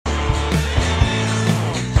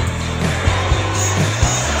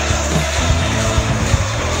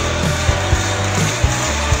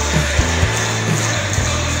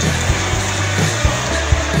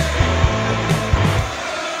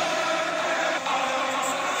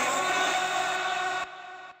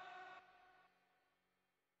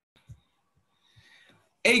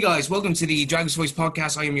Hey guys, welcome to the Dragons Voice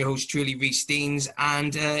podcast. I am your host, truly Rhys Deans,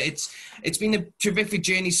 and it's been a terrific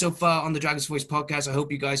journey so far on the Dragons Voice podcast. I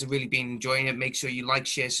hope you guys have really been enjoying it. Make sure you like,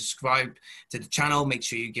 share, subscribe to the channel. Make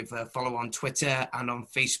sure you give a follow on Twitter and on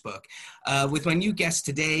Facebook. With my new guest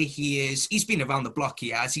today, he's been around the block.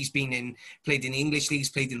 He's played in the English League,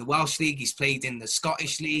 he's played in the Welsh League, he's played in the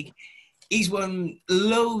Scottish League. He's won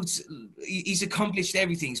loads. He's accomplished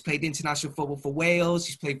everything. He's played international football for Wales.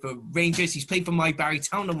 He's played for Rangers. He's played for my Barry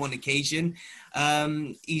Town on one occasion.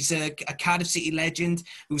 He's a Cardiff City legend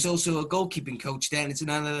who's also a goalkeeping coach there. And it's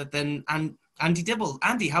none other than Andy Dibble.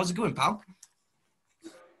 Andy, how's it going, pal?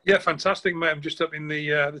 Yeah, fantastic, mate. I'm just up in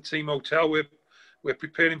the team hotel. We're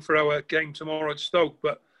preparing for our game tomorrow at Stoke.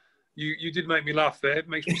 But you did make me laugh there. It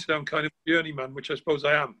makes me sound kind of a journeyman, which I suppose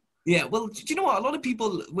I am. Yeah, well, do you know what? A lot of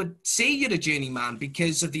people would say you're a journeyman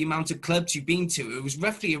because of the amount of clubs you've been to. It was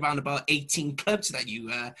roughly around about 18 clubs that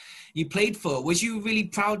you played for. Was you really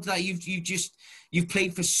proud that you've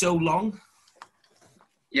played for so long?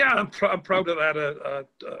 Yeah, I'm proud that I had a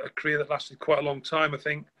career that lasted quite a long time. I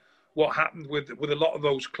think what happened with a lot of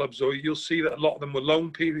those clubs, though, you'll see that a lot of them were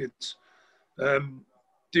loan periods.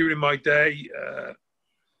 During my day,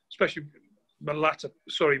 especially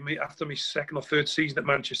after my second or third season at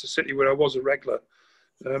Manchester City, where I was a regular,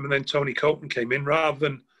 and then Tony Coton came in. Rather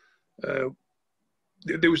than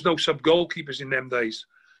there was no sub goalkeepers in them days,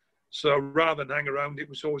 so rather than hang around, it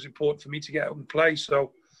was always important for me to get out and play.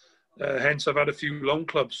 So hence, I've had a few loan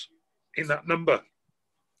clubs in that number.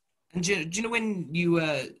 And do you know when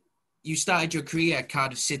you started your career at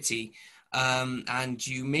Cardiff City? And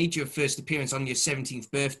you made your first appearance on your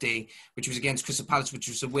 17th birthday, which was against Crystal Palace, which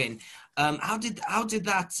was a win. How did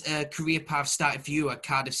that career path start for you at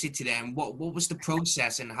Cardiff City then? And what was the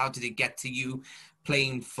process and how did it get to you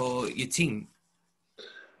playing for your team?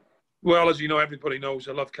 Well, as you know, everybody knows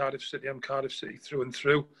I love Cardiff City. I'm Cardiff City through and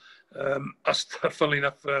through. Funnily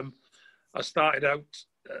enough, I started out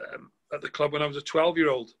at the club when I was a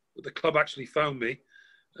 12-year-old. The club actually found me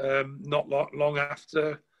not long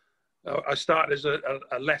after. I started as a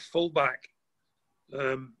left fullback,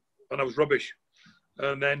 and I was rubbish.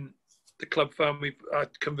 And then the club found me. I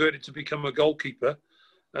converted to become a goalkeeper.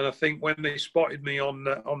 And I think when they spotted me on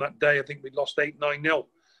that day, I think we'd lost 8-9-0.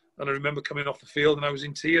 And I remember coming off the field and I was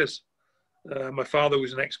in tears. My father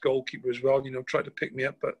was an ex-goalkeeper as well, tried to pick me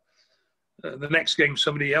up. But the next game,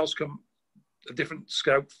 somebody else a different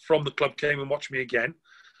scout from the club came and watched me again.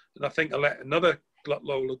 And I think I let another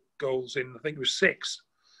load of goals in. I think it was 6.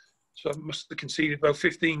 So I must have conceded about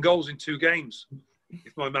 15 goals in 2 games,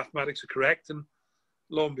 if my mathematics are correct. And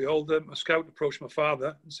lo and behold, a scout approached my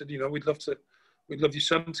father and said, we'd love your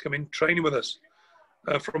son to come in training with us.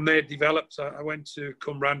 From there, it developed. I went to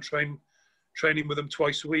Cwmbran training with them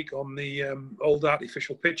twice a week on the old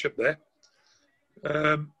artificial pitch up there.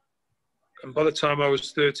 And by the time I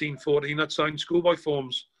was 13, 14, I'd signed schoolboy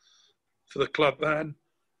forms for the club. And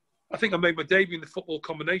I think I made my debut in the football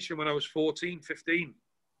combination when I was 14, 15.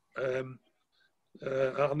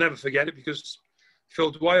 I'll never forget it because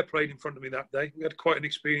Phil Dwyer played in front of me that day. We had quite an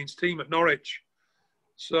experienced team at Norwich.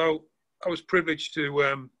 So I was privileged to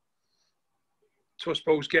I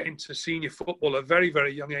suppose, get into senior football at a very,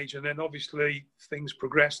 very young age. And then obviously things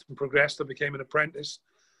progressed. I became an apprentice.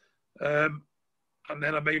 And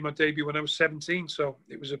then I made my debut when I was 17. So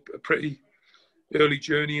it was a pretty early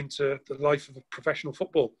journey into the life of professional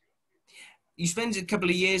football. You spent a couple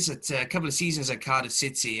of seasons at Cardiff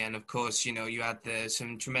City, and of course, you had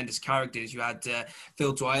some tremendous characters. You had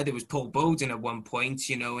Phil Dwyer, there was Paul Bowden at one point,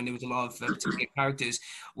 and there was a lot of particular characters.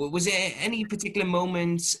 Was there any particular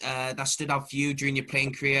moments that stood out for you during your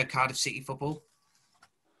playing career at Cardiff City football?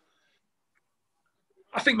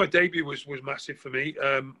 I think my debut was massive for me.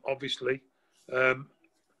 Obviously, the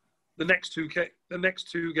next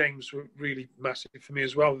two games were really massive for me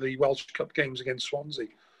as well. The Welsh Cup games against Swansea,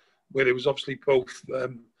 where there was obviously both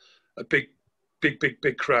a big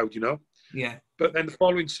crowd, Yeah. But then the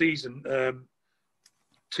following season,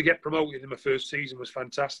 to get promoted in my first season was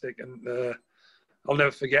fantastic. And I'll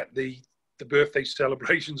never forget the birthday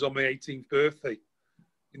celebrations on my 18th birthday.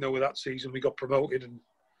 With that season, we got promoted and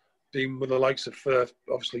being with the likes of,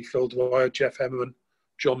 obviously, Phil Dwyer, Jeff Hemmerman,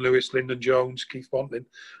 John Lewis, Lyndon Jones, Keith Bontin.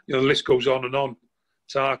 The list goes on and on.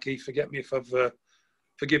 Tarky, forgive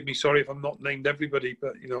me, sorry if I'm not named everybody,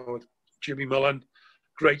 but, Jimmy Mullen,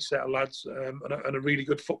 great set of lads, and a really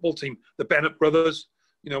good football team. The Bennett brothers,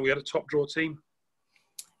 we had a top draw team.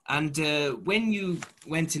 And when you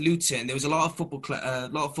went to Luton, there was a lot of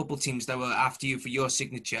football teams that were after you for your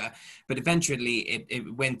signature, but eventually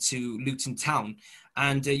it went to Luton Town.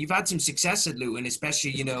 And you've had some success at Luton,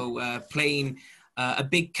 especially, playing a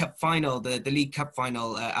big cup final, the League Cup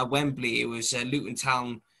final at Wembley. It was Luton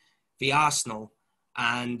Town v Arsenal.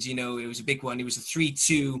 And, you know, it was a big one. It was a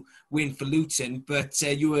 3-2 win for Luton, but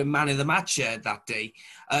you were man of the match that day.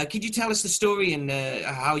 Could you tell us the story and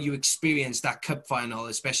how you experienced that cup final,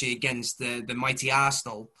 especially against the mighty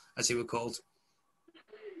Arsenal, as they were called?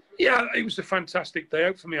 Yeah, it was a fantastic day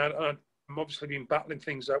out for me. I've obviously been battling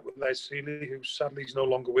things out with Les Sealey, who sadly is no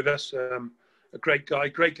longer with us. A great guy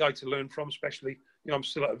to learn from, especially, you know, I'm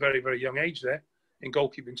still at a very, very young age there in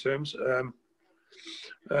goalkeeping terms.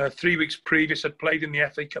 3 weeks previous, I'd played in the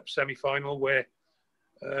FA Cup semi-final where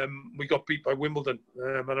we got beat by Wimbledon.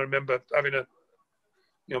 And I remember having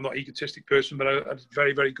I'm not an egotistic person, but I had a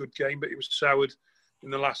very, very good game, but it was soured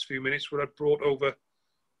in the last few minutes where I brought over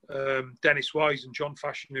Dennis Wise and John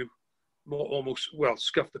Fashion, who almost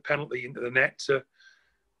scuffed the penalty into the net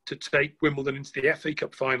to take Wimbledon into the FA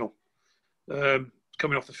Cup final.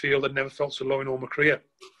 Coming off the field, I'd never felt so low in all my career.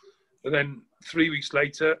 And then 3 weeks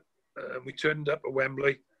later, we turned up at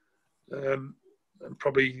Wembley, and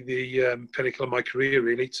probably the pinnacle of my career,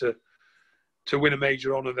 really, to win a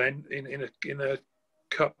major honour then in a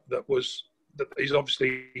cup that is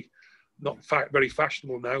obviously not very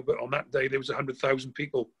fashionable now, but on that day there was 100,000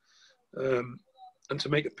 people, and to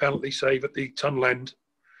make a penalty save at the tunnel end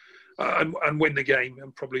and win the game,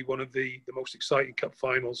 and probably one of the most exciting cup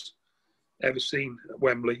finals ever seen at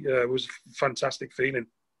Wembley, was a fantastic feeling.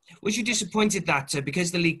 Was you disappointed that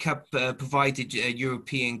because the League Cup provided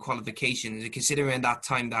European qualifications, considering that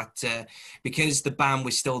time that because the ban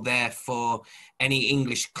was still there for any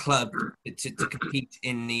English club to compete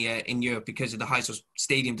in Europe because of the Heysel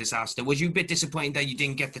Stadium disaster, was you a bit disappointed that you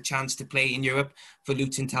didn't get the chance to play in Europe for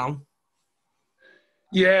Luton Town?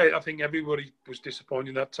 Yeah, I think everybody was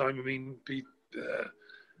disappointed that time. I mean,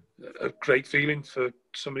 a great feeling for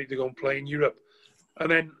somebody to go and play in Europe.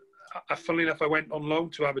 And then, funnily enough, I went on loan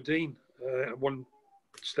to Aberdeen at one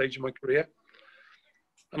stage of my career.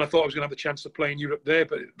 And I thought I was going to have the chance to play in Europe there,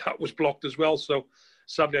 but that was blocked as well. So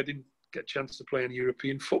sadly, I didn't get a chance to play in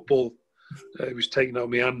European football. It was taken out of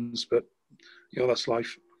my hands, but, you know, that's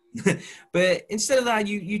life. But instead of that,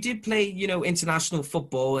 you did play, you know, international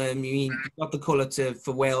football. You got the call up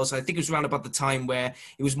for Wales. I think it was around about the time where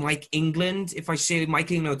it was Mike England, if I say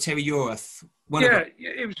Mike England or Terry Yorath.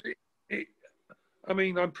 It was. I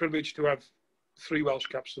mean, I'm privileged to have 3 Welsh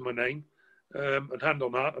caps to my name, and hand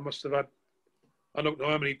on that, I must have had, I don't know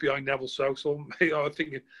how many behind Neville Southall. I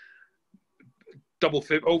think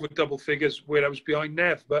over double figures where I was behind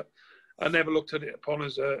Nev, but I never looked at it upon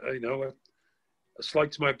as a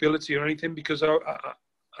slight to my ability or anything, because I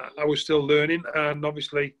was still learning, and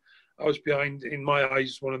obviously I was behind, in my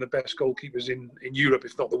eyes, one of the best goalkeepers in Europe,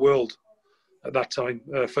 if not the world, at that time.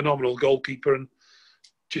 A phenomenal goalkeeper, and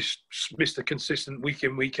just Mr. Consistent week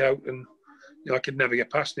in, week out, and I could never get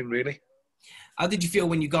past him, really. How did you feel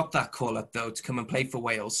when you got that call up, though, to come and play for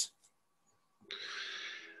Wales?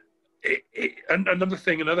 And another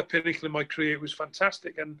pinnacle in my career, it was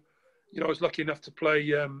fantastic. And, I was lucky enough to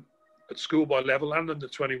play at schoolboy level and under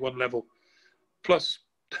 21 level. Plus,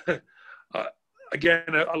 again,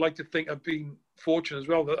 I like to think I've been fortunate as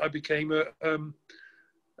well that I became an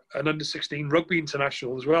under 16 rugby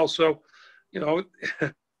international as well. So,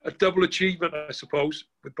 a double achievement, I suppose,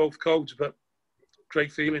 with both codes, but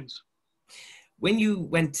great feelings. When you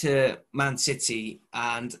went to Man City,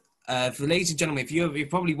 and for ladies and gentlemen, if you're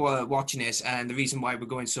probably watching this, and the reason why we're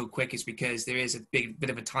going so quick is because there is a bit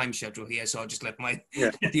of a time schedule here, so I'll just let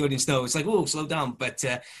the audience know. It's like, oh, slow down. But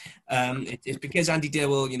it's because Andy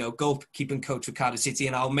Dale, goalkeeping coach for Cardiff City,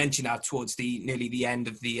 and I'll mention that towards nearly the end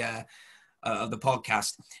of the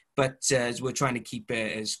podcast. But as we're trying to keep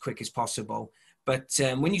it as quick as possible. But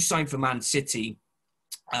when you signed for Man City,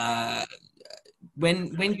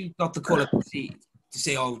 when you got the call up to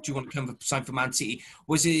say, oh, do you want to come sign for Man City,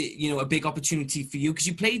 was it, a big opportunity for you? Because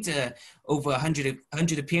you played over 100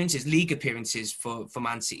 appearances, league appearances for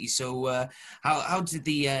Man City. So how did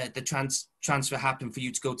the transfer happen for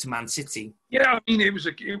you to go to Man City? Yeah, I mean, it was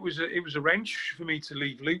a wrench for me to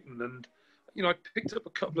leave Luton, and I picked up a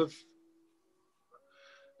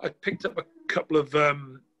couple of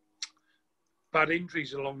bad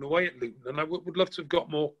injuries along the way at Luton, and I would love to have got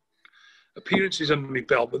more appearances under my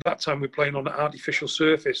belt. But that time we were playing on an artificial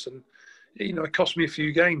surface, and it cost me a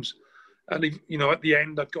few games. And at the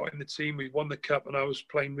end, I'd got in the team, we won the cup, and I was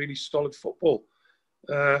playing really solid football.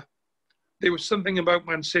 There was something about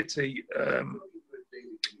Man City,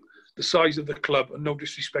 the size of the club, and no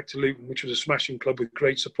disrespect to Luton, which was a smashing club with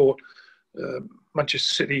great support.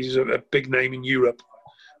 Manchester City is a big name in Europe,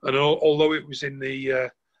 and although it was in a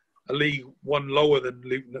league one lower than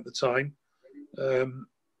Luton at the time,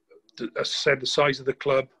 as I said, the size of the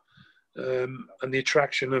club and the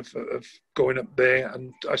attraction of going up there.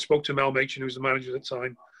 And I spoke to Mel Machin, who was the manager at the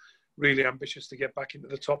time, really ambitious to get back into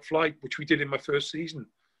the top flight, which we did in my first season.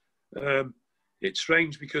 It's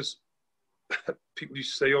strange because people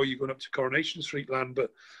used to say, "Oh, you're going up to Coronation Street land,"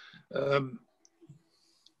 but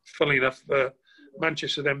funnily enough,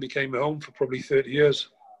 Manchester then became my home for probably 30 years.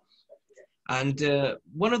 And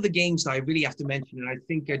one of the games that I really have to mention, and I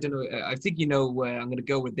think you know where I'm going to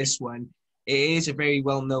go with this one. It is a very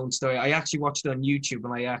well-known story. I actually watched it on YouTube,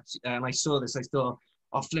 and I saw this. I thought,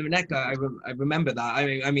 oh, flipping heck, I remember that.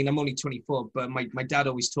 I mean, I'm only 24, but my dad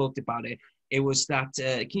always talked about it. It was that.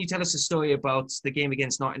 Can you tell us a story about the game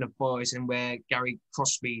against Nottingham Forest and where Gary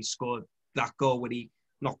Crosby scored that goal when he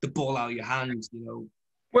knocked the ball out of your hands? You know.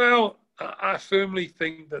 Well, I firmly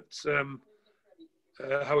think that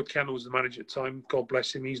Howard Kendall was the manager at the time. God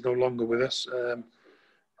bless him. He's no longer with us.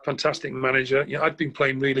 Fantastic manager. You know, I'd been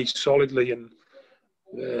playing really solidly and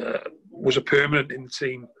was a permanent in the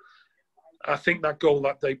team. I think that goal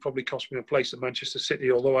that day probably cost me a place at Manchester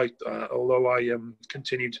City, although I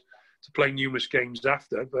continued to play numerous games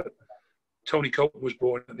after. But Tony Coton was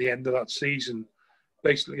born at the end of that season.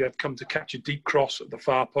 Basically, I'd come to catch a deep cross at the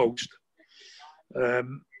far post.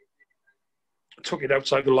 Took it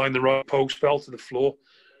outside the line, the right post, fell to the floor,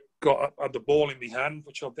 got up, had the ball in my hand,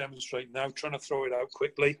 which I'll demonstrate now, trying to throw it out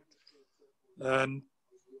quickly. And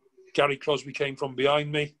Gary Crosby came from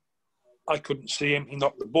behind me. I couldn't see him. He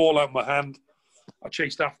knocked the ball out of my hand. I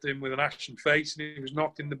chased after him with an ashen face, and he was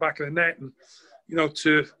knocked in the back of the net. And, you know,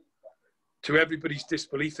 to everybody's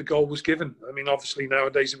disbelief, the goal was given. I mean, obviously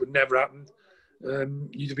nowadays it would never happen.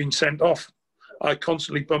 You'd have been sent off. I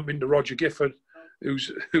constantly bump into Roger Gifford,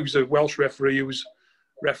 who's a Welsh referee who was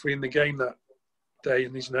refereeing the game that day,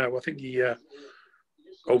 and he's now, I think he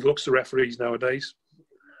overlooks the referees nowadays.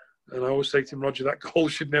 And I always say to him, Roger, that goal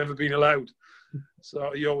should never have been allowed.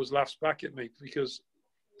 So he always laughs back at me because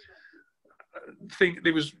I think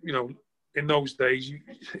there was, you know, in those days,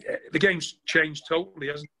 the game's changed totally,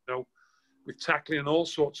 hasn't it? You know, with tackling and all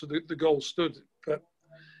sorts. So the goal stood, but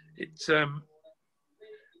it's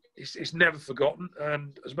never forgotten.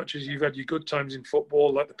 And as much as you've had your good times in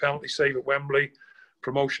football, like the penalty save at Wembley,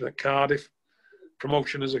 promotion at Cardiff,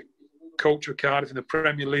 promotion as a coach of Cardiff in the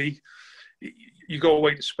Premier League, you go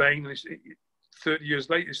away to Spain, and 30 years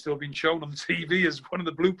later, it's still being shown on the TV as one of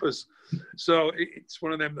the bloopers. So it's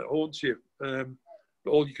one of them that haunts you. But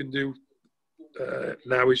all you can do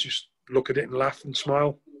now is just look at it and laugh and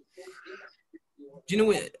smile. Do you know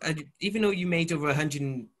what? Even though you made over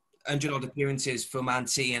 100 odd appearances for Man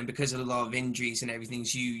City, and because of a lot of injuries and everything,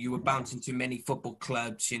 you were bouncing to many football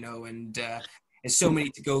clubs, you know, and there's so many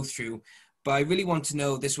to go through. But I really want to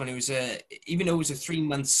know this one. It was even though it was a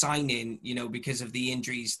 3-month sign-in, you know, because of the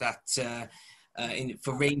injuries that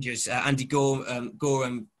for Rangers, Andy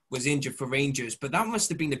Gorham was injured for Rangers, but that must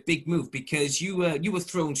have been a big move because you were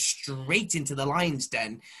thrown straight into the Lions'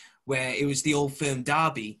 Den, where it was the Old Firm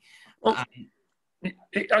derby. Well,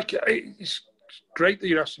 it's great that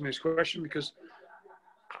you're asking me this question because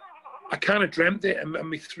I kind of dreamt it, and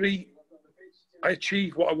I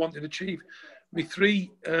achieved what I wanted to achieve. My 3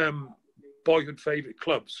 boyhood favourite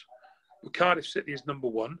clubs were Cardiff City is number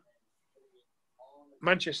 1,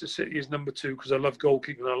 Manchester City is number 2 because I love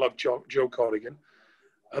goalkeeping and I love Joe Corrigan,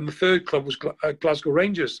 and the 3rd club was Glasgow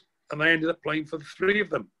Rangers, and I ended up playing for the 3 of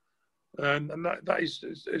them, and that is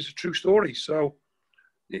a true story. So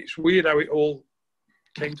it's weird how it all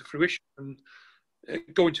came to fruition, and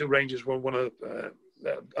going to Rangers were one of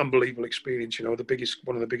unbelievable experience. You know, one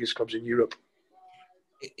of the biggest clubs in Europe.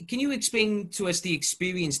 Can you explain to us the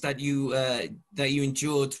experience that you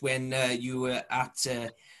endured when you were at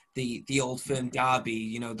the Old Firm derby?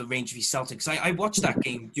 You know, the Rangers v Celtic. I watched that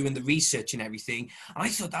game doing the research and everything, and I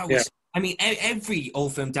thought that was. Yeah. I mean, every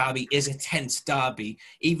Old Firm derby is a tense derby.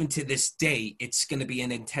 Even to this day, it's going to be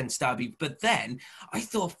an intense derby. But then I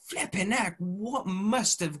thought, flipping heck, what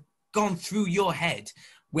must have gone through your head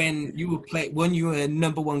when you were a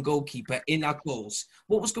number 1 goalkeeper in our goals?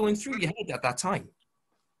 What was going through your head at that time?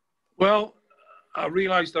 Well, I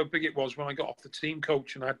realised how big it was when I got off the team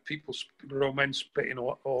coach and I had people, grown men spitting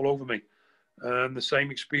all over me. And the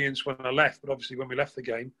same experience when I left, but obviously when we left the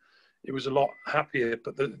game, it was a lot happier.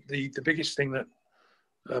 But the biggest thing that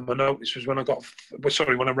I noticed was when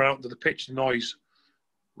I ran out to the pitch, the noise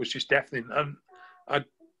was just deafening. And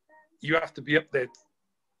you have to be up there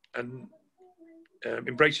and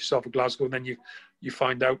embrace yourself at Glasgow, and then you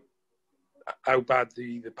find out how bad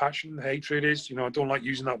the passion, the hatred is. You know, I don't like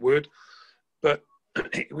using that word, but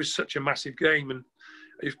it was such a massive game, and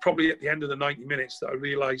it was probably at the end of the 90 minutes that I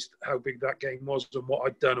realised how big that game was and what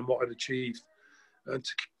I'd done and what I'd achieved. and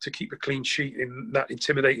to keep a clean sheet in that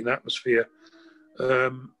intimidating atmosphere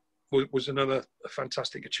was another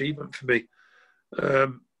fantastic achievement for me.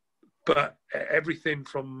 But everything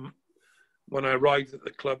from when I arrived at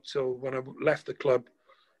the club till when I left the club,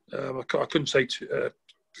 I couldn't say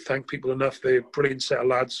thank people enough. They're a brilliant set of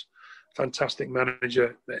lads, fantastic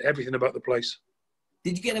manager, everything about the place.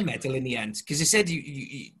 Did you get a medal in the end? Because you said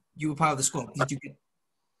you were part of the squad. Did you get?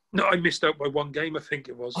 No, I missed out by one game, I think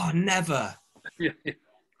it was. Oh, never. Yeah.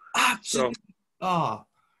 Absolutely. So, oh,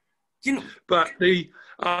 you know. But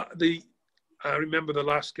I remember the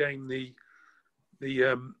last game, the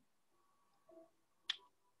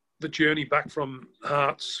journey back from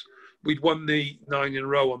Hearts. We'd won the 9 in a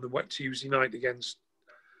row on the wet Tuesday night against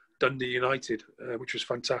Dundee United, which was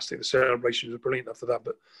fantastic. The celebrations were brilliant after that.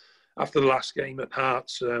 But after the last game at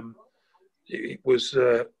Hearts, it was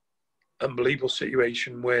an unbelievable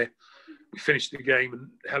situation where we finished the game and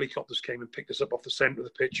helicopters came and picked us up off the centre of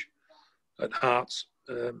the pitch at Hearts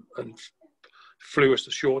and flew us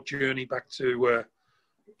a short journey back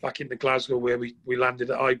into Glasgow, where we landed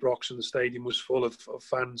at Ibrox and the stadium was full of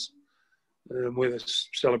fans, where the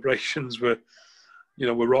celebrations were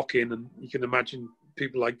rocking, and you can imagine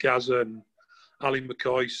people like Gazza and Ali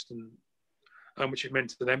McCoist and how much it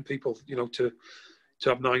meant to them people, to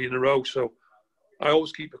have 9 in a row. So I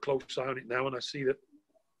always keep a close eye on it now, and I see that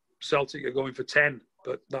Celtic are going for 10,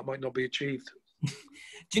 but that might not be achieved.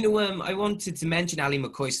 Do you know, I wanted to mention Ali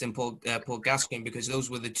McCoist and Paul Gascoigne, because those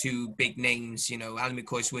were the two big names. Ali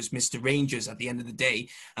McCoist was Mr. Rangers at the end of the day,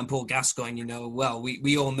 and Paul Gascoigne,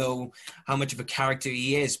 we all know how much of a character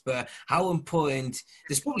he is, but how important,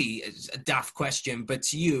 there's probably a daft question, but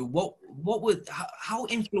to you, how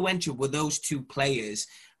influential were those two players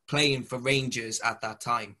playing for Rangers at that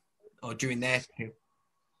time, or during their period?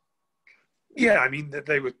 Yeah, I mean,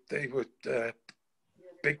 they were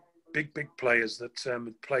big players that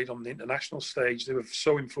had played on the international stage. They were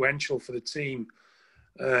so influential for the team,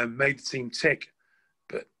 made the team tick.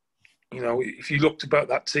 But, if you looked about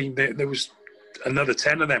that team, there was another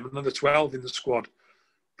 10 of them, another 12 in the squad.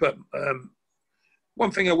 But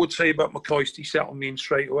one thing I would say about McCoist, he settled me in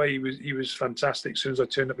straight away. He was fantastic. As soon as I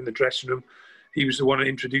turned up in the dressing room, he was the one that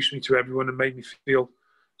introduced me to everyone and made me feel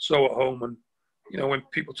so at home. And, when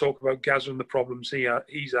people talk about Gazza and the problems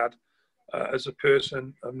he's had, as a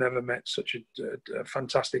person, I've never met such a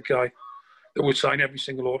fantastic guy that would sign every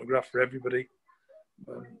single autograph for everybody.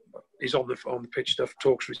 He's on the pitch stuff,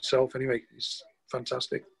 talks for itself anyway. He's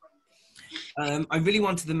fantastic. I really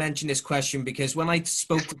wanted to mention this question because when I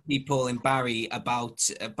spoke to people in Barry about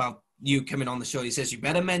you coming on the show, he says, you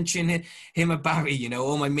better mention him at Barry,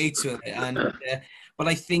 all my mates were there. And, but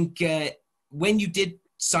I think when you did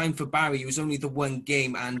signed for Barry, it was only the one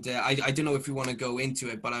game, and I don't know if you want to go into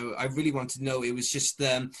it, but I really want to know. It was just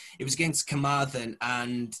it was against Carmarthen,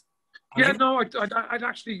 and I'd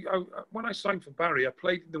actually when I signed for Barry, I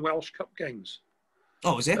played in the Welsh Cup games.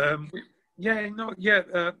 Oh, was it? I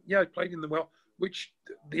played in the Welsh, which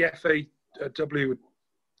the FAW.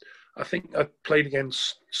 I think I played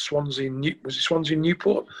against Swansea. Was it Swansea and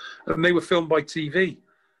Newport? And they were filmed by TV.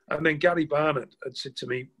 And then Gary Barnett had said to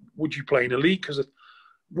me, "Would you play in a league?" Because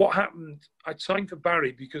what happened, I'd signed for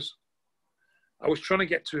Barry because I was trying to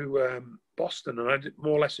get to Boston, and I'd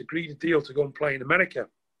more or less agreed a deal to go and play in America.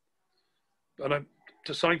 And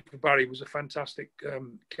to sign for Barry was a fantastic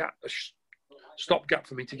stopgap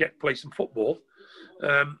for me to play some football,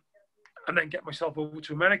 and then get myself over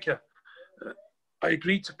to America. I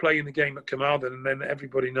agreed to play in the game at Carmarthen, and then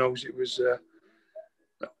everybody knows it was a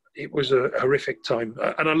horrific time.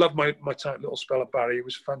 And I love my tight little spell at Barry. It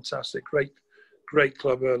was fantastic, great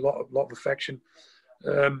club, a lot of affection.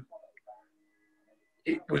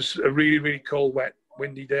 It was a really, really cold, wet,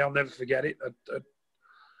 windy day. I'll never forget it. I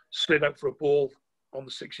slid out for a ball on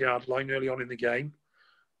the 6-yard line early on in the game.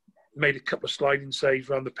 Made a couple of sliding saves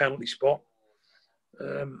around the penalty spot.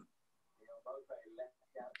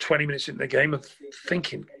 20 minutes into the game, I'm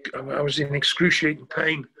thinking I was in excruciating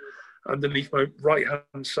pain underneath my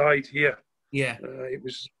right-hand side here. Yeah. It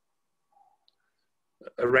was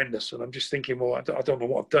horrendous, and I'm just thinking, well, I don't know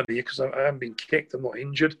what I've done here because I haven't been kicked, I'm not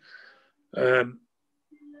injured. Then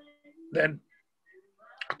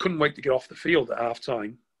I couldn't wait to get off the field at half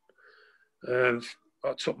time. I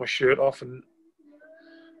took my shirt off, and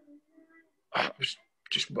I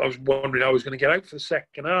was wondering how I was going to get out for the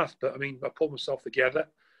second half. But I mean, I pulled myself together.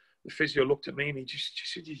 The physio looked at me and he just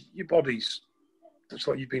said, "Your body's looks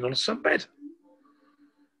like you've been on a sunbed."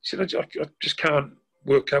 He said, I just can't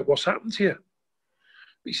work out what's happened to you.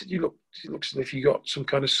 He said, it looks as if you got some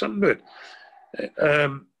kind of sunburn.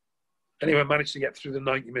 Anyway, I managed to get through the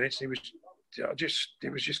 90 minutes. He was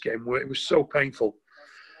it was just getting worse. It was so painful.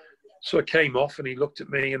 So I came off, and he looked at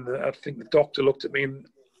me, and I think the doctor looked at me, and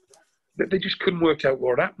they just couldn't work out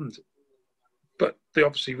what happened. But they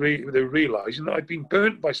obviously they were realising that I'd been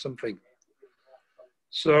burnt by something.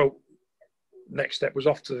 So next step was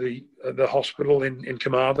off to the hospital in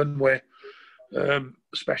Carmarthen, where a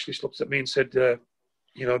specialist looked at me and said,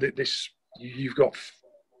 you've got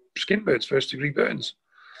skin burns, first-degree burns.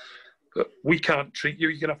 But we can't treat you.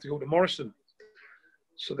 You're going to have to go to Morrison.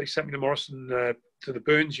 So they sent me to Morrison, to the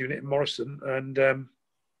burns unit in Morrison, and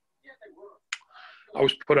I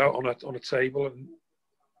was put out on a table, and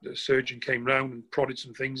the surgeon came round and prodded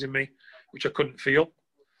some things in me, which I couldn't feel.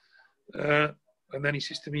 And then he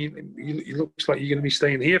says to me, "It looks like you're going to be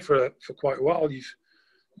staying here for quite a while.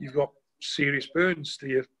 You've got serious burns to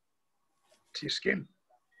your skin."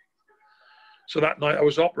 So that night I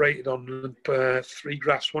was operated on 3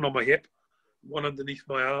 grafts, one on my hip, one underneath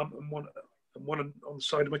my arm, and one on the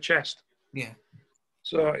side of my chest. Yeah.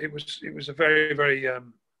 So it was a very, very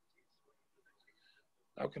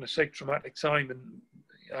how can I say, traumatic time, and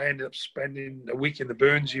I ended up spending a week in the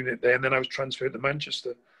burns unit there, and then I was transferred to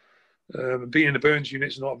Manchester. Being in the burns unit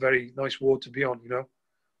is not a very nice ward to be on, you know.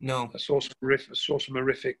 No. I saw some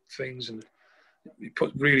horrific things, and it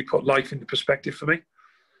really put life into perspective for me.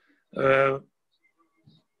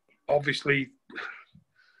 Obviously,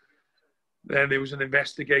 then there was an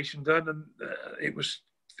investigation done, and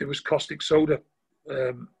there was caustic soda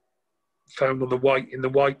found on the white, you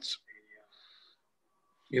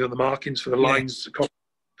know, the markings for the lines.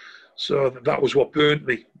 So that was what burnt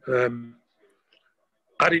me.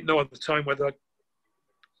 I didn't know at the time whether I'd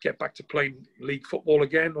get back to playing league football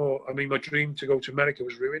again, or, I mean, my dream to go to America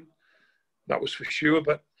was ruined. That was for sure.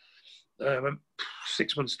 But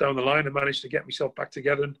 6 months down the line, I managed to get myself back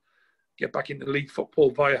together and get back into league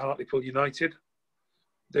football via Hartlepool United.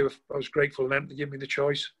 I was grateful to them to give me the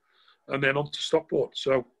choice, and then on to Stockport.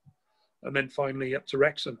 So, and then finally up to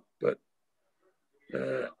Wrexham. But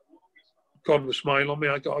God was smiling on me.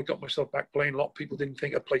 I got myself back playing. A lot of people didn't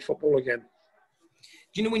think I'd play football again.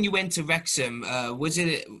 Do you know when you went to Wrexham,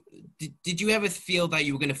 did you ever feel that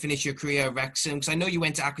you were going to finish your career at Wrexham? Because I know you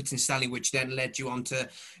went to Accrington Stanley, which then led you on to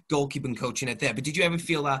goalkeeping coaching it there. But did you ever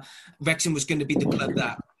feel that Wrexham was going to be the club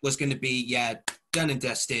that was going to be, done and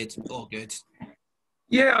dusted, all good?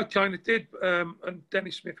 Yeah, I kind of did. And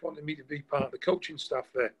Dennis Smith wanted me to be part of the coaching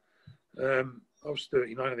staff there. I was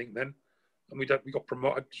 39, I think, then. And we got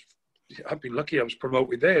promoted. I've been lucky I was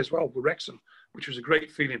promoted there as well with Wrexham, which was a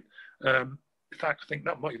great feeling. In fact, I think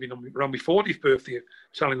that might have been around my 40th birthday,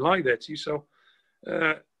 telling lie there to you. So,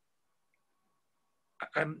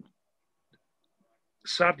 and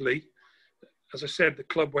sadly, as I said, the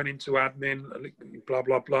club went into admin, blah,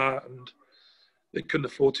 blah, blah, and they couldn't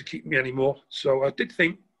afford to keep me anymore. So I did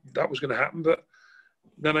think that was going to happen, but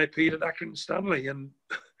then I appeared at Accrington Stanley, and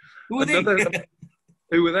who were they?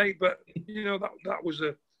 Who were they? But, you know, that was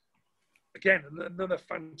again, another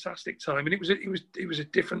fantastic time, and it was a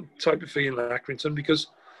different type of feeling at Accrington, because,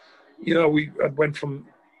 you know, I went from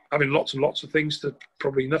having lots and lots of things to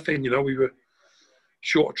probably nothing. You know, we were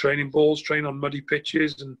short training balls, training on muddy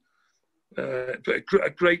pitches, and but a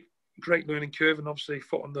great learning curve, and obviously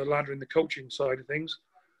foot on the ladder in the coaching side of things.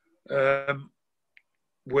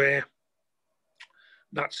 Where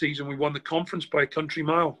that season we won the conference by a country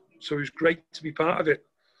mile, so it was great to be part of it.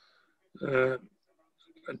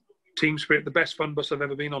 Team spirit, the best fun bus I've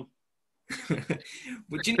ever been on.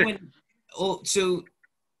 But you know when? Oh, so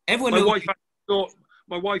everyone knows.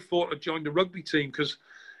 My wife thought I'd joined the rugby team, because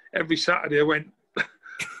every Saturday I went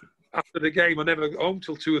after the game. I never got home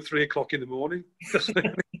till 2 or 3 o'clock in the morning. That's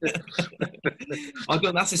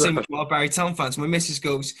the same with our Barry Town fans. My missus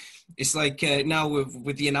goes, it's like now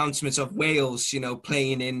with the announcements of Wales, you know,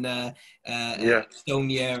 playing in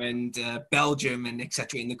Estonia and Belgium and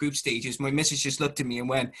etc. in the group stages. My missus just looked at me and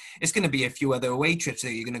went, "It's going to be a few other away trips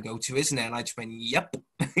that you're going to go to, isn't it?" And I just went, "Yep,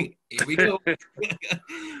 here we go."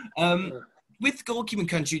 With goalkeeping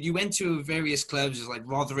country, you went to various clubs like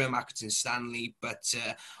Rotherham, Accrington Stanley, but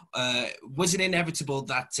was it inevitable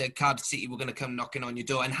that Cardiff City were going to come knocking on your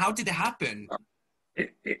door? And how did it happen?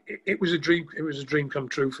 It was a dream. It was a dream come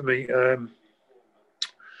true for me.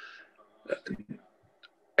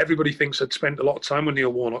 Everybody thinks I'd spent a lot of time with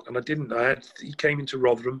Neil Warnock, and I didn't. He came into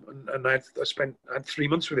Rotherham, and I had 3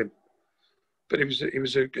 months with him. But it was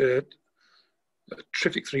a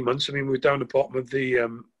terrific 3 months. I mean, we were down the bottom of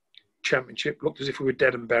the Championship, looked as if we were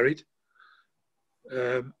dead and buried.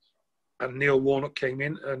 And Neil Warnock came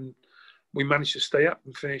in, and we managed to stay up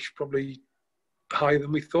and finish probably higher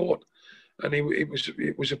than we thought. And it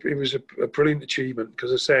was a brilliant achievement,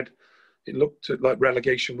 because I said it looked like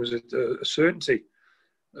relegation was a certainty.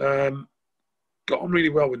 Got on really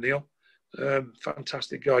well with Neil.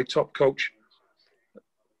 Fantastic guy, top coach.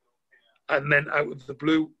 And then out of the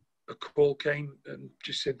blue, a call came and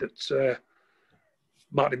just said that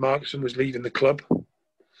Martin Markson was leaving the club,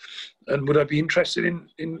 and would I be interested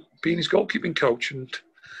in being his goalkeeping coach? And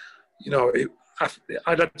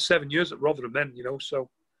I'd had 7 years at Rotherham then, so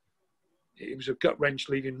it was a gut wrench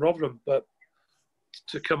leaving Rotherham. But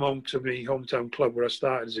to come home to my hometown club where I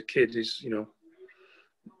started as a kid is,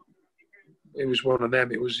 it was one of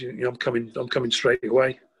them. It was, I'm coming straight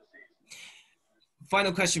away.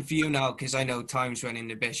 Final question for you now, because I know time's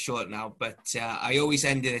running a bit short now, but I always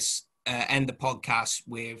end the podcast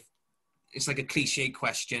with, it's like a cliche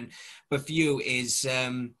question, but for you is,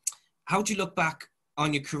 how do you look back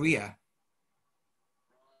on your career?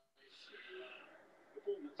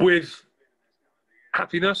 With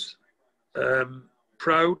happiness,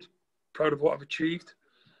 proud of what I've achieved.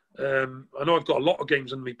 I know I've got a lot of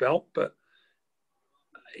games under my belt, but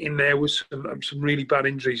in there was some really bad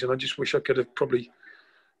injuries, and I just wish I could have probably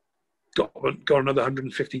got another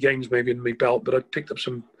 150 games maybe in my belt, but I picked up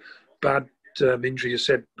some bad injuries, I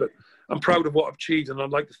said. But I'm proud of what I've achieved, and I'd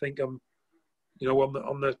like to think I'm,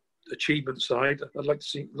 on the achievement side, I'd like to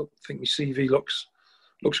think my CV looks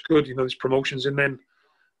good. There's promotions, and then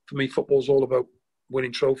for me, football's all about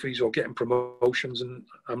winning trophies or getting promotions, and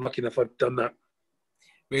I'm lucky enough I've done that.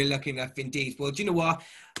 Really lucky enough indeed. Well, do you know what?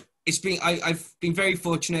 I've been very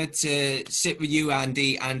fortunate to sit with you,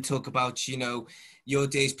 Andy, and talk about, your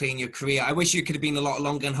days playing your career. I wish you could have been a lot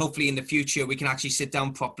longer, and hopefully in the future we can actually sit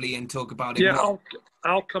down properly and talk about it. Yeah,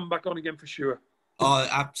 I'll come back on again for sure. Oh,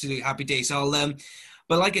 absolutely, happy days.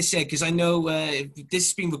 But like I said, because I know this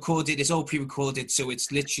has been recorded, it's all pre-recorded, so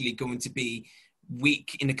it's literally going to be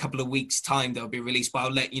in a couple of weeks' time they'll be released, but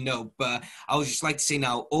I'll let you know. But I would just like to say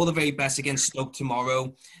now, all the very best against Stoke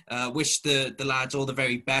tomorrow. Wish the lads all the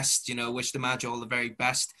very best, wish the manager all the very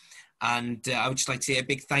best. And I would just like to say a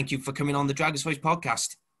big thank you for coming on the Dragons Voice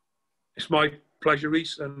podcast. It's my pleasure,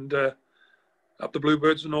 Reese, and up the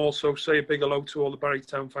Bluebirds, and also say a big hello to all the Barry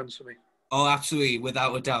Town fans for me. Oh, absolutely,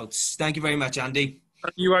 without a doubt. Thank you very much, Andy.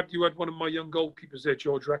 And you had one of my young goalkeepers there,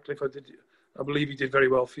 George Ratcliffe. I believe he did very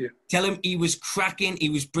well for you. Tell him he was cracking. He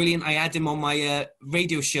was brilliant. I had him on my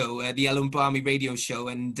radio show, the Ellen Barmy radio show,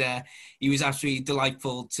 and he was absolutely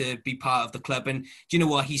delightful to be part of the club. And do you know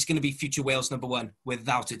what? He's going to be future Wales #1,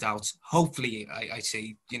 without a doubt. Hopefully, I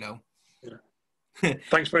say, Yeah.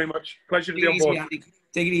 Thanks very much. Pleasure to be on board. Andy.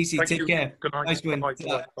 Take it easy. Take care. Good night. Nice win. Bye.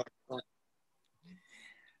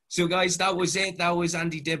 So, guys, that was it. That was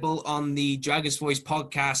Andy Dibble on the Dragons Voice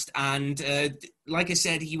podcast. And like I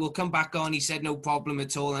said, he will come back on. He said no problem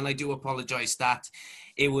at all. And I do apologise that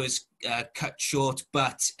it was cut short.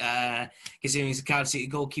 But considering he's a Cardiff City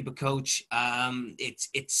goalkeeper coach,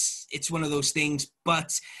 it's one of those things.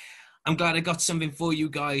 But I'm glad I got something for you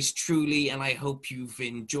guys, truly, and I hope you've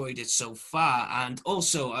enjoyed it so far. And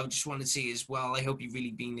also, I just want to say as well, I hope you've really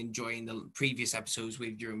been enjoying the previous episodes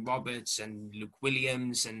with Jurgen Roberts and Luke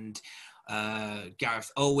Williams and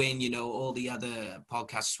Gareth Owen, all the other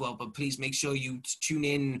podcasts as well. But please make sure you tune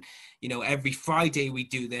in, every Friday we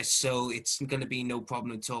do this. So it's going to be no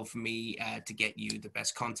problem at all for me to get you the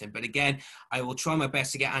best content. But again, I will try my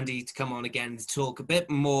best to get Andy to come on again to talk a bit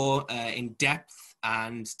more in depth,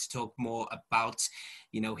 and to talk more about,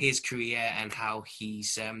 his career and how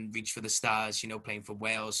he's reached for the stars, playing for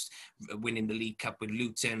Wales, winning the League Cup with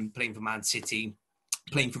Luton, playing for Man City,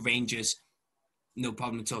 playing for Rangers. No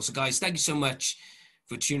problem at all. So, guys, thank you so much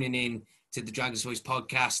for tuning in to the Dragons Voice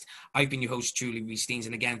podcast. I've been your host, Truly Reece Deans.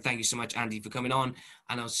 And again, thank you so much, Andy, for coming on.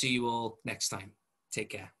 And I'll see you all next time.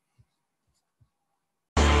 Take care.